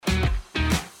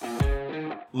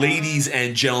Ladies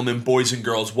and gentlemen, boys and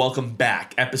girls, welcome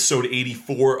back. Episode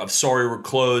 84 of Sorry We're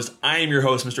Closed. I am your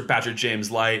host, Mr. Patrick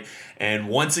James Light. And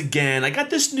once again, I got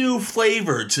this new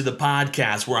flavor to the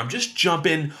podcast where I'm just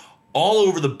jumping all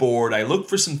over the board. I look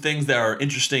for some things that are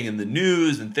interesting in the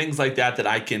news and things like that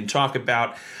I can talk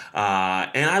about.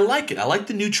 And I like it. I like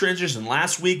the new transition.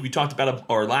 Last Thursday, we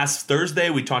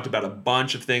talked about a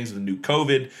bunch of things with the new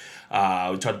COVID.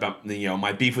 We talked about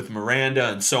my beef with Miranda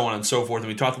and so on and so forth, and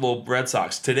we talked a little Red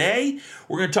Sox. Today,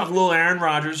 we're going to talk a little Aaron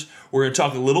Rodgers. We're going to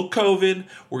talk a little COVID.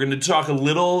 We're going to talk a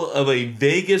little of a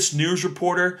Vegas news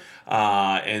reporter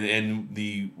and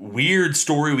the weird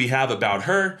story we have about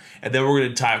her. And then we're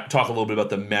going to talk a little bit about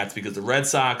the Mets because the Red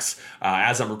Sox,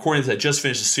 as I'm recording this, I just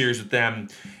finished a series with them,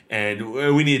 and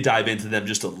we need to dive into them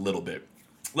just a little bit.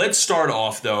 Let's start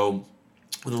off, though,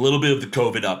 with a little bit of the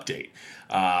COVID update.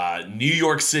 New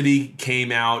York City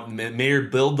came out. Mayor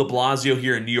Bill de Blasio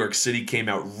here in New York City came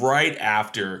out right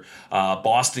after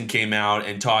Boston came out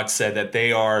and said that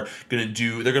they're going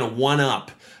to one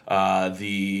up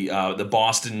the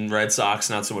Boston Red Sox,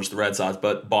 not so much the Red Sox,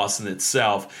 but Boston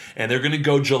itself. And they're going to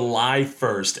go July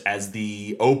 1st as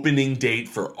the opening date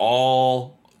for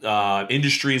all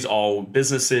industries, all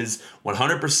businesses,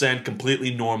 100%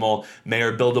 completely normal.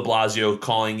 Mayor Bill de Blasio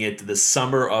calling it the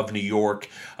summer of New York.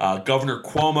 Governor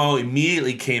Cuomo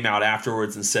immediately came out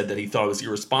afterwards and said that he thought it was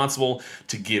irresponsible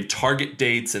to give target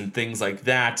dates and things like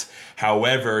that.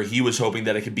 However, he was hoping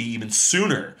that it could be even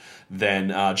sooner than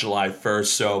July 1st.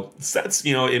 So that's,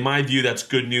 in my view, that's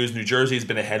good news. New Jersey has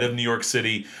been ahead of New York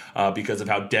City because of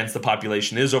how dense the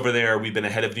population is over there. We've been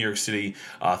ahead of New York City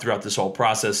throughout this whole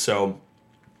process. So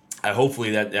hopefully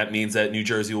that means that New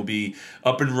Jersey will be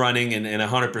up and running and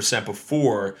 100%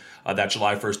 before that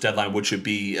July 1st deadline, which would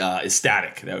be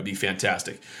ecstatic. That would be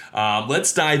fantastic.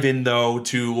 Let's dive in, though,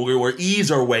 we'll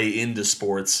ease our way into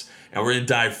sports, and we're going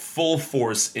to dive full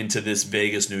force into this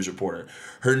Vegas news reporter.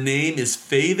 Her name is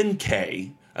Faven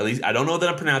Kay. At least I don't know that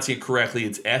I'm pronouncing it correctly.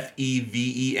 It's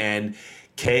Fevenkay.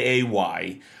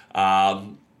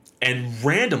 And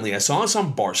randomly, I saw this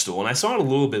on Barstool, and I saw it a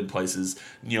little bit of places.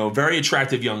 Very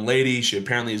attractive young lady. She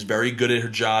apparently is very good at her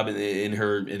job in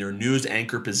her news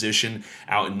anchor position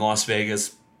out in Las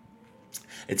Vegas.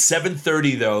 At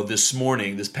 7:30, though, this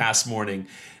past morning,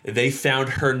 they found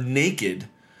her naked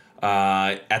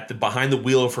behind the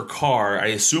wheel of her car. I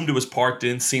assumed it was parked.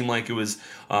 Didn't seem like it was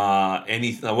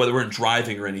anything, whether we're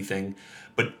driving or anything,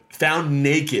 but found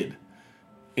naked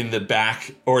in the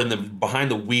back or behind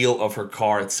the wheel of her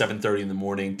car at 7:30 in the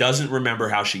morning. Doesn't remember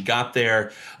how she got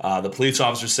there. The police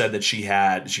officer said that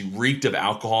she reeked of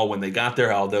alcohol when they got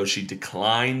there, although she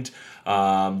declined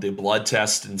the blood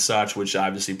test and such, which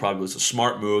obviously probably was a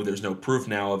smart move. There's no proof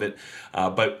now of it,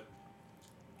 but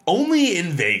only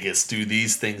in Vegas do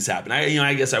these things happen.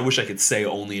 I guess I wish I could say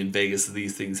only in Vegas do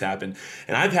these things happen.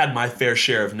 And I've had my fair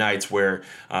share of nights where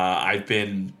I've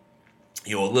been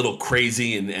a little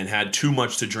crazy and had too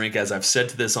much to drink, as I've said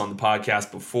to this on the podcast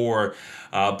before.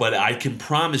 But I can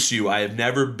promise you I have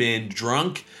never been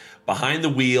drunk, behind the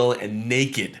wheel, and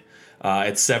naked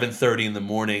at 7:30 in the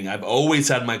morning. I've always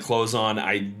had my clothes on.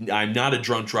 I'm not a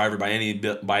drunk driver by any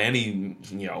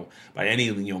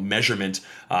measurement.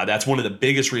 That's one of the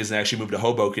biggest reasons I actually moved to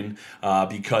Hoboken,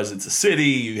 because it's a city.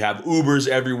 You have Ubers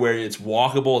everywhere. It's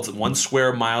walkable. It's 1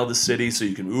 square mile of the city, so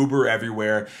you can Uber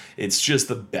everywhere. It's just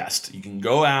the best. You can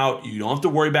go out. You don't have to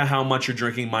worry about how much you're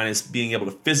drinking, minus being able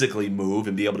to physically move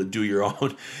and be able to do your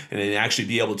own and actually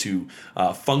be able to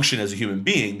function as a human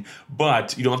being.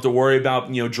 But you don't have to worry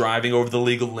about driving over the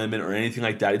legal limit or anything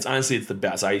like that. It's the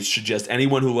best. I suggest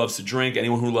anyone who loves to drink,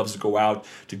 anyone who loves to go out,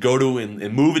 to go to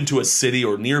and move into a city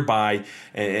or nearby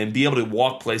and be able to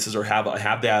walk places or have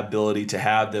the ability to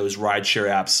have those rideshare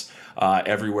apps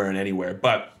everywhere and anywhere.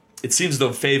 But it seems as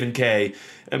though Faven Kay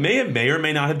may or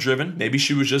may not have driven. Maybe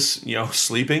she was just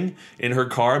sleeping in her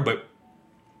car, but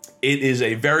it is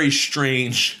a very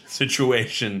strange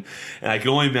situation, and I can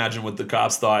only imagine what the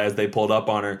cops thought as they pulled up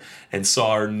on her and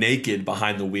saw her naked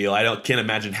behind the wheel. Can't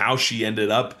imagine how she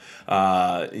ended up,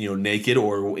 naked,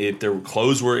 or if their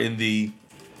clothes were in the.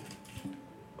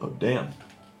 Oh damn!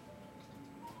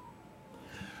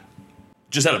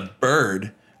 Just had a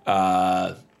bird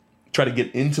try to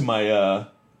get into my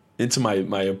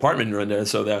apartment right there,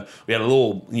 so that we had a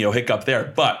little hiccup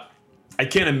there, but. I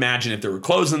can't imagine if there were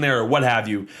clothes in there or what have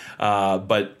you,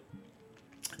 but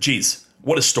geez,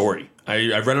 what a story.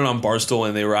 I've read it on Barstool,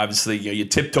 and they were obviously, you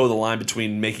tiptoe the line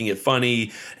between making it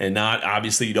funny and not.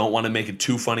 Obviously, you don't want to make it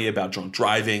too funny about drunk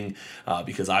driving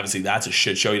because obviously that's a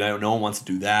shit show. No one wants to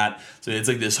do that. So it's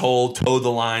like this whole toe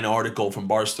the line article from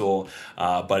Barstool.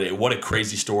 But what a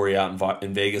crazy story out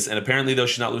in Vegas. And apparently, though,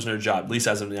 she's not losing her job, at least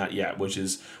as of not yet, which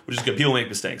is good. People make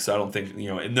mistakes, so I don't think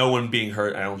no one being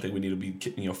hurt. I don't think we need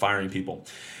to be firing people.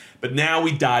 But now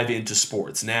we dive into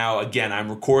sports. Now, again, I'm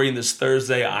recording this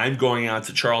Thursday. I'm going out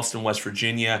to Charleston, West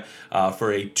Virginia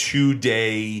for a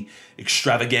 2-day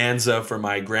extravaganza for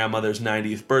my grandmother's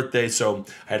 90th birthday. So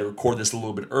I had to record this a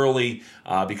little bit early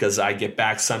because I get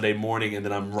back Sunday morning and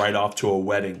then I'm right off to a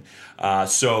wedding.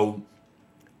 So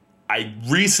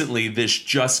this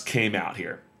just came out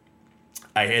here.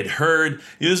 I had heard,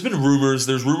 there's been rumors.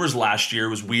 There's rumors last year. It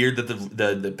was weird that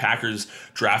the Packers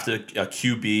drafted a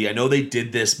QB. I know they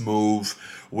did this move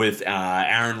with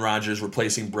Aaron Rodgers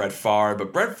replacing Brett Favre,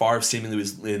 but Brett Favre seemingly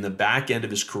was in the back end of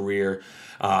his career,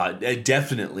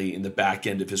 definitely in the back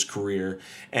end of his career,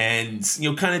 and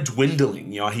kind of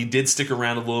dwindling. He did stick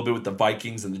around a little bit with the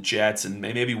Vikings and the Jets and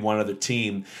maybe one other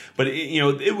team, but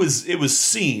it was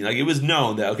seen, like it was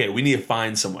known that okay, we need to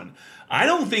find someone. I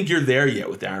don't think you're there yet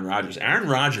with Aaron Rodgers. Aaron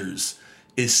Rodgers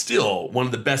is still one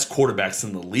of the best quarterbacks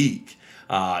in the league.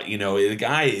 The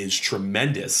guy is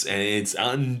tremendous, and it's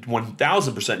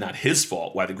 1,000% not his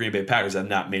fault why the Green Bay Packers have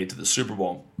not made it to the Super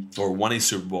Bowl or won a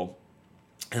Super Bowl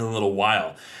in a little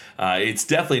while. It's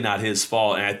definitely not his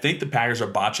fault, and I think the Packers are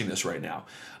botching this right now.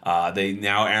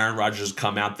 Aaron Rodgers has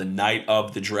come out the night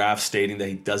of the draft stating that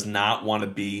he does not want to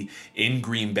be in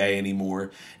Green Bay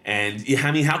anymore. And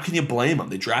I mean, how can you blame him?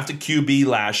 They drafted QB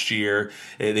last year.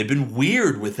 They've been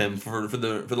weird with him for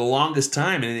the longest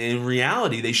time. And in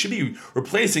reality, they should be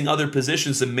replacing other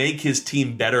positions to make his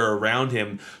team better around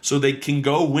him so they can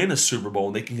go win a Super Bowl.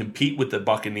 And they can compete with the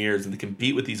Buccaneers and they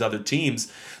compete with these other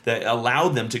teams that allow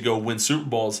them to go win Super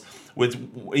Bowls with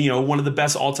one of the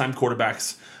best all-time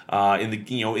quarterbacks in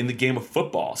the game of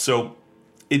football. So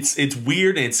it's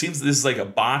weird, and it seems this is like a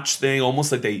botch thing,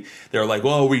 almost like they're like,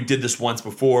 well, we did this once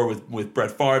before with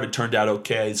Brett Favre, it turned out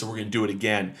okay, so we're going to do it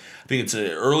again. I think it's an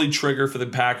early trigger for the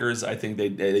Packers. I think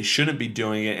they shouldn't be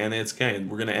doing it,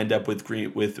 and we're going to end up with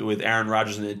Aaron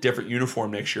Rodgers in a different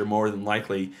uniform next year, more than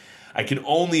likely. I can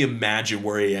only imagine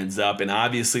where he ends up, and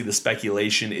obviously the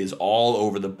speculation is all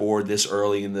over the board this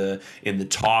early in the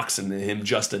talks, and him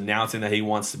just announcing that he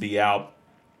wants to be out.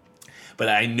 But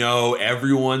I know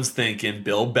everyone's thinking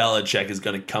Bill Belichick is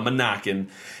going to come a-knocking,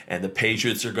 and the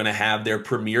Patriots are going to have their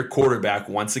premier quarterback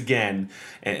once again,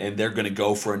 and they're going to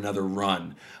go for another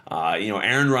run.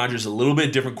 Aaron Rodgers is a little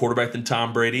bit different quarterback than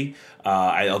Tom Brady,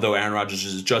 although Aaron Rodgers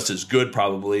is just as good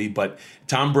probably, but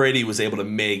Tom Brady was able to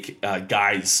make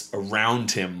guys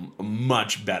around him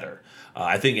much better.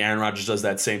 I think Aaron Rodgers does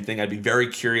that same thing. I'd be very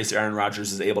curious if Aaron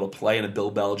Rodgers is able to play in a Bill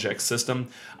Belichick system.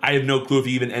 I have no clue if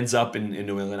he even ends up in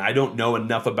New England. I don't know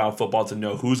enough about football to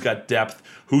know who's got depth,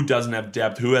 who doesn't have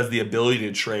depth, who has the ability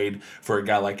to trade for a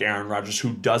guy like Aaron Rodgers,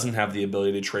 who doesn't have the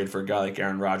ability to trade for a guy like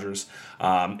Aaron Rodgers.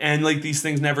 And like these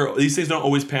things don't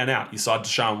always pan out. You saw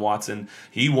Deshaun Watson.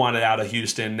 He wanted out of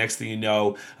Houston. Next thing you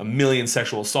know, 1 million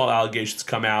sexual assault allegations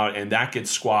come out, and that gets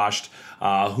squashed.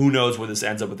 Who knows where this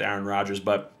ends up with Aaron Rodgers,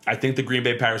 but I think the Green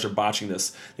Bay Packers are botching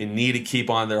this. They need to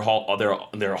keep on their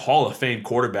Hall of Fame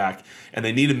quarterback, and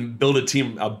they need to build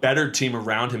a better team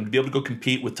around him to be able to go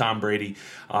compete with Tom Brady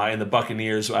and the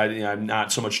Buccaneers. I'm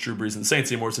not so much Drew Brees and the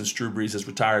Saints anymore since Drew Brees has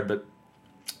retired, but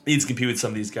needs to compete with some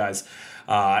of these guys.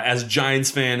 As a Giants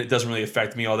fan, it doesn't really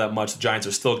affect me all that much. The Giants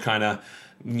are still kind of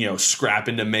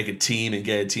scrapping to make a team and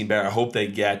get a team better. I hope they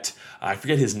get, I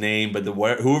forget his name, but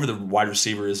whoever the wide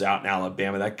receiver is out in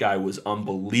Alabama, that guy was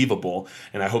unbelievable,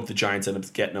 and I hope the Giants end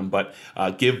up getting him. But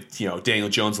give Daniel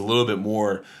Jones a little bit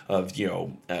more of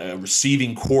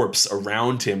receiving corpse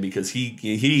around him, because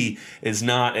he is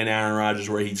not an Aaron Rodgers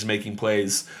where he's making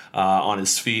plays on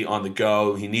his feet on the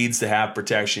go. He needs to have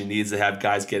protection. He needs to have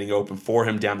guys getting open for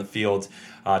him down the field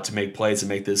to make plays and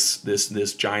make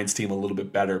this Giants team a little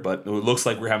bit better. But it looks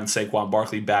like we're having Saquon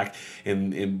Barkley back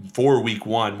for Week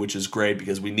 1, which is great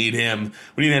because we need him.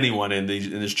 We need anyone in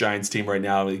this Giants team right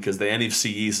now, because the NFC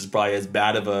East is probably as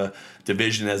bad of a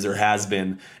division as there has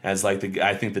been. As I think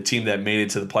the team that made it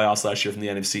to the playoffs last year from the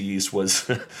NFC East was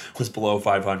below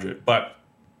 500. But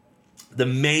the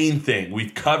main thing,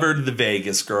 we've covered the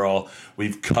Vegas girl.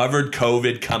 We've covered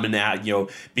COVID coming out,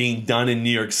 being done in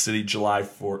New York City July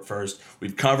 1st.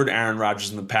 We've covered Aaron Rodgers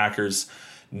and the Packers.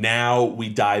 Now we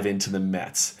dive into the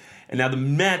Mets. And now the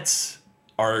Mets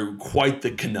are quite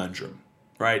the conundrum,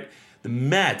 right? The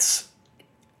Mets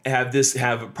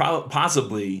have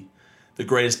possibly the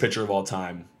greatest pitcher of all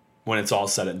time when it's all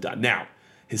said and done. Now,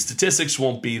 his statistics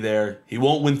won't be there. He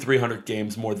won't win 300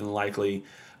 games more than likely.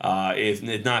 If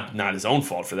not his own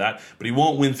fault for that, but he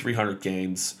won't win 300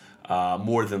 games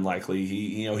more than likely.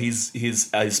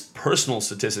 His personal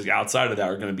statistics outside of that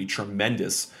are going to be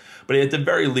tremendous, but at the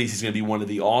very least, he's going to be one of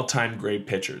the all-time great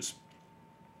pitchers.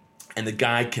 And the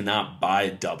guy cannot buy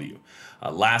a W.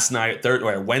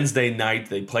 Wednesday night,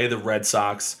 they play the Red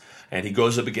Sox, and he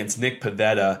goes up against Nick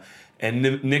Pivetta. And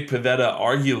Nick Pivetta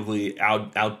arguably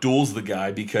outduels the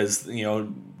guy because,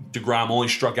 DeGrom only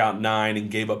struck out 9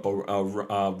 and gave up a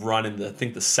run in, I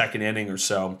think, the second inning or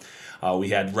so. We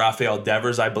had Rafael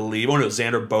Devers, I believe.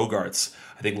 Xander Bogaerts,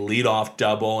 I think, leadoff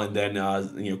double, and then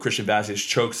Christian Vázquez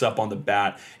chokes up on the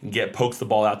bat and pokes the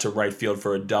ball out to right field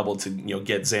for a double to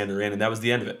get Xander in, and that was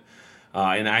the end of it.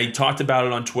 And I talked about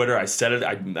it on Twitter. I said it.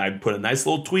 I put a nice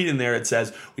little tweet in there. It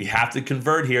says we have to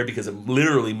convert here because it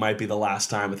literally might be the last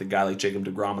time with a guy like Jacob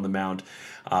deGrom on the mound.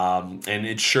 And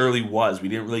it surely was. We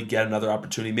didn't really get another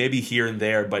opportunity, maybe here and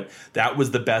there, but that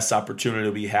was the best opportunity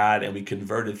we had, and we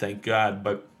converted, thank God.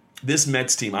 But this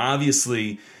Mets team,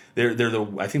 obviously, they're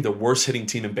I think the worst hitting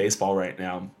team in baseball right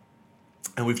now.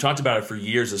 And we've talked about it for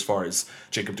years as far as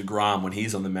Jacob deGrom when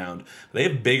he's on the mound. They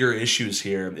have bigger issues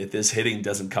here if this hitting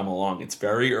doesn't come along. It's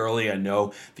very early. I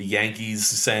know the Yankees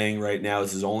saying right now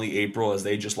this is only April as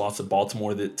they just lost to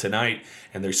Baltimore tonight,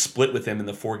 and they're split with them in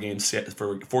the four-game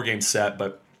set.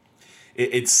 But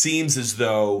it seems as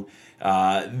though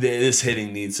this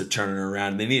hitting needs to turn it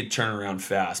around. They need to turn it around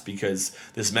fast because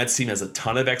this Mets team has a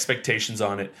ton of expectations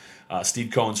on it.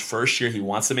 Steve Cohen's first year, he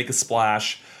wants to make a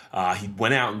splash. He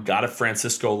went out and got a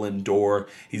Francisco Lindor.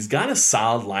 He's got a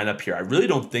solid lineup here. I really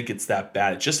don't think it's that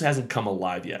bad. It just hasn't come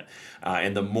alive yet.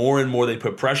 And the more and more they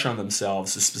put pressure on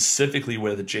themselves, specifically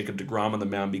with Jacob deGrom on the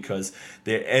mound, because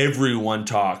everyone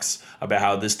talks about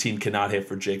how this team cannot hit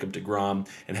for Jacob deGrom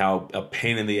and how a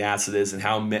pain in the ass it is and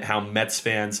how Mets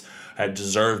fans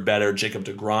deserve better. Jacob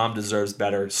deGrom deserves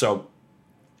better. So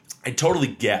I totally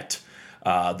get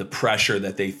the pressure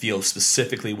that they feel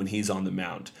specifically when he's on the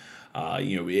mound.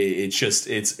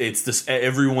 It's this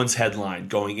everyone's headline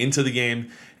going into the game,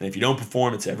 and if you don't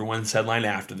perform, it's everyone's headline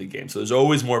after the game. So there's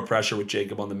always more pressure with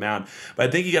Jacob on the mound. But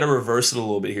I think you got to reverse it a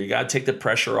little bit here. You got to take the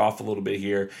pressure off a little bit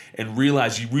here and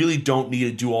realize you really don't need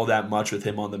to do all that much with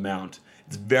him on the mound.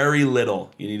 It's very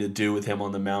little you need to do with him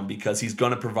on the mound because he's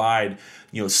going to provide,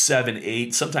 7,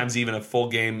 8, sometimes even a full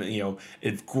game,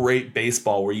 it's great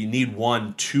baseball where you need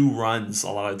 1-2 runs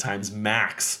a lot of times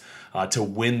max. To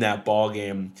win that ball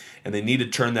game, and they need to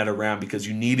turn that around because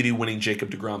you need to be winning Jacob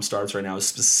deGrom starts right now,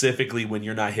 specifically when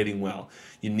you're not hitting well.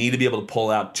 You need to be able to pull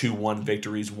out 2-1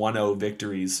 victories, 1-0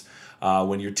 victories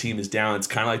when your team is down. It's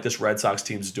kind of like this Red Sox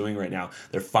team is doing right now.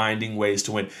 They're finding ways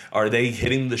to win. Are they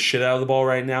hitting the shit out of the ball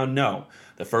right now? No.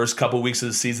 The first couple weeks of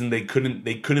the season, they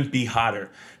couldn't be hotter.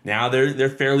 Now they're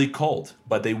fairly cold,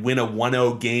 but they win a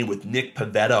 1-0 game with Nick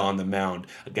Pivetta on the mound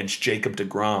against Jacob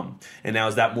deGrom. And now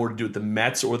is that more to do with the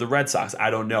Mets or the Red Sox?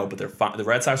 I don't know, but the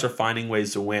Red Sox are finding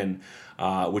ways to win,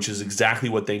 which is exactly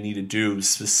what they need to do,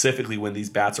 specifically when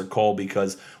these bats are cold,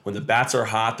 because when the bats are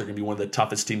hot, they're going to be one of the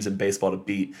toughest teams in baseball to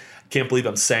beat. I can't believe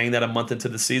I'm saying that a month into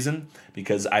the season,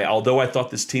 because although I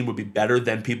thought this team would be better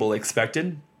than people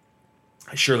expected,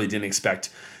 I surely didn't expect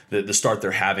the start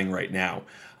they're having right now.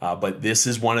 But this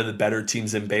is one of the better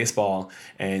teams in baseball,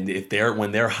 and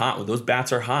when they're hot, when those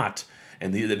bats are hot,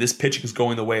 and this pitching is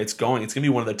going the way it's going, it's going to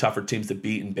be one of the tougher teams to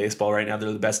beat in baseball right now.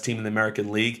 They're the best team in the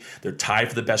American League. They're tied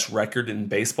for the best record in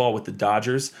baseball with the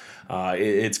Dodgers.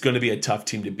 It's going to be a tough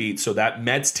team to beat. So that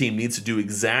Mets team needs to do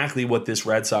exactly what this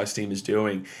Red Sox team is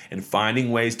doing and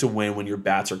finding ways to win when your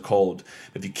bats are cold.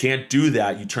 If you can't do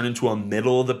that, you turn into a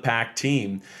middle-of-the-pack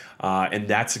team, and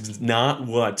that's not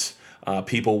what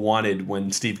people wanted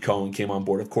when Steve Cohen came on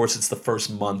board. Of course, it's the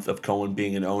first month of Cohen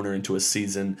being an owner into a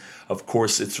season. Of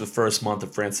course, it's the first month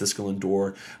of Francisco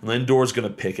Lindor. Lindor's going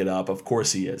to pick it up. Of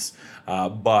course he is.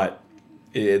 But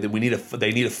they need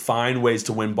to find ways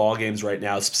to win ball games right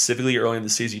now, specifically early in the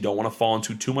season. You don't want to fall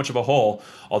into too much of a hole,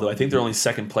 although I think they're only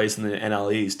second place in the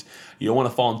NL East. You don't want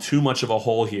to fall in too much of a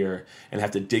hole here and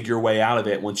have to dig your way out of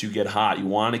it once you get hot. You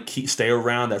want to stay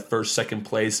around that first, second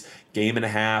place, game and a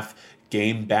half,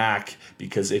 game back,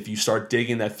 because if you start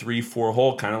digging that 3-4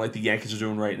 hole, kind of like the Yankees are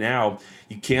doing right now,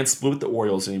 you can't split with the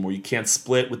Orioles anymore. You can't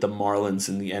split with the Marlins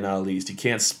in the NL East. You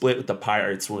can't split with the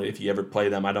Pirates if you ever play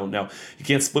them. I don't know. You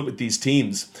can't split with these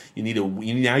teams. Now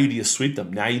you need to sweep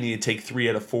them. Now you need to take 3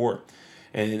 out of 4,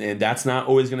 and that's not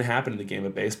always going to happen in the game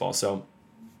of baseball. So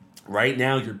right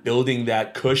now, you're building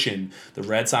that cushion. The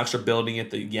Red Sox are building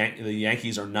it. The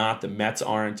Yankees are not. The Mets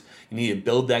aren't. You need to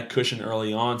build that cushion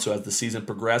early on, so as the season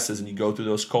progresses and you go through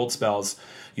those cold spells,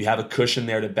 you have a cushion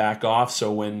there to back off.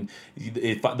 So when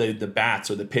the bats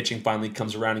or the pitching finally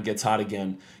comes around and gets hot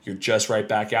again, you're just right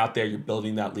back out there. You're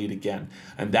building that lead again.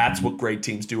 And that's what great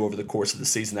teams do over the course of the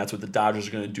season. That's what the Dodgers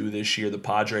are going to do this year. The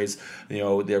Padres,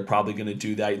 they're probably going to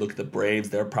do that. You look at the Braves,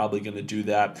 they're probably going to do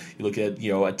that. You look at,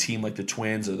 a team like the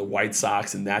Twins or the White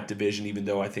Sox in that division, even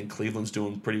though I think Cleveland's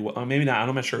doing pretty well. Maybe not.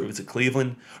 I'm not sure if it's a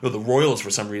Cleveland or the Royals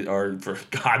for some reason, or for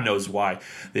God knows why.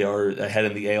 They are ahead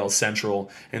in the AL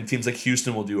Central. And teams like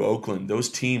Houston will do Oakland. Those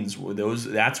teams,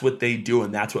 that's what they do,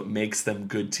 and that's what makes them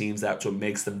good teams. That's what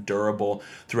makes them durable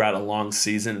throughout a long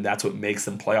season, and that's what makes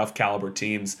them playoff caliber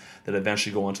teams that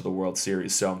eventually go on to the World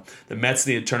Series. So the Mets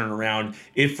need to turn it around,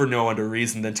 if for no other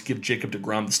reason than to give Jacob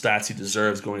deGrom the stats he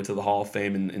deserves going into the Hall of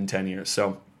Fame in 10 years.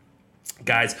 So,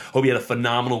 guys, hope you had a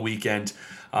phenomenal weekend.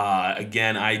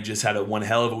 Again, I just had one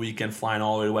hell of a weekend, flying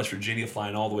all the way to West Virginia,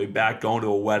 flying all the way back, going to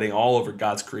a wedding, all over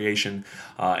God's creation,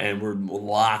 and we're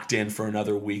locked in for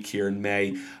another week here in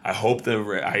May. I hope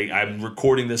I'm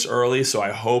recording this early, so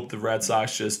I hope the Red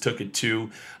Sox just took it to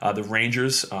the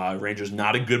Rangers. Rangers,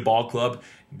 not a good ball club.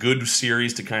 Good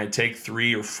series to kind of take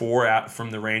 3 or 4 out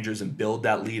from the Rangers and build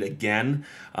that lead again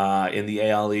in the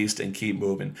AL East and keep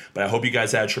moving. But I hope you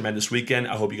guys had a tremendous weekend.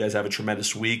 I hope you guys have a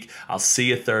tremendous week. I'll see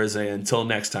you Thursday. Until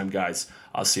next time, guys,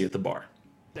 I'll see you at the bar.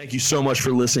 Thank you so much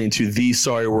for listening to the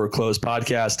Sorry We're Closed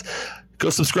podcast. Go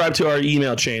subscribe to our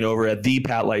email chain over at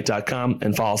thepatlight.com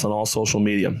and follow us on all social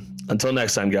media. Until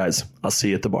next time, guys, I'll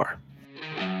see you at the bar.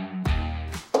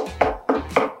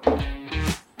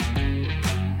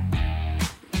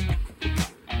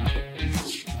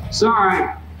 Sorry,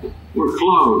 we're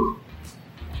closed.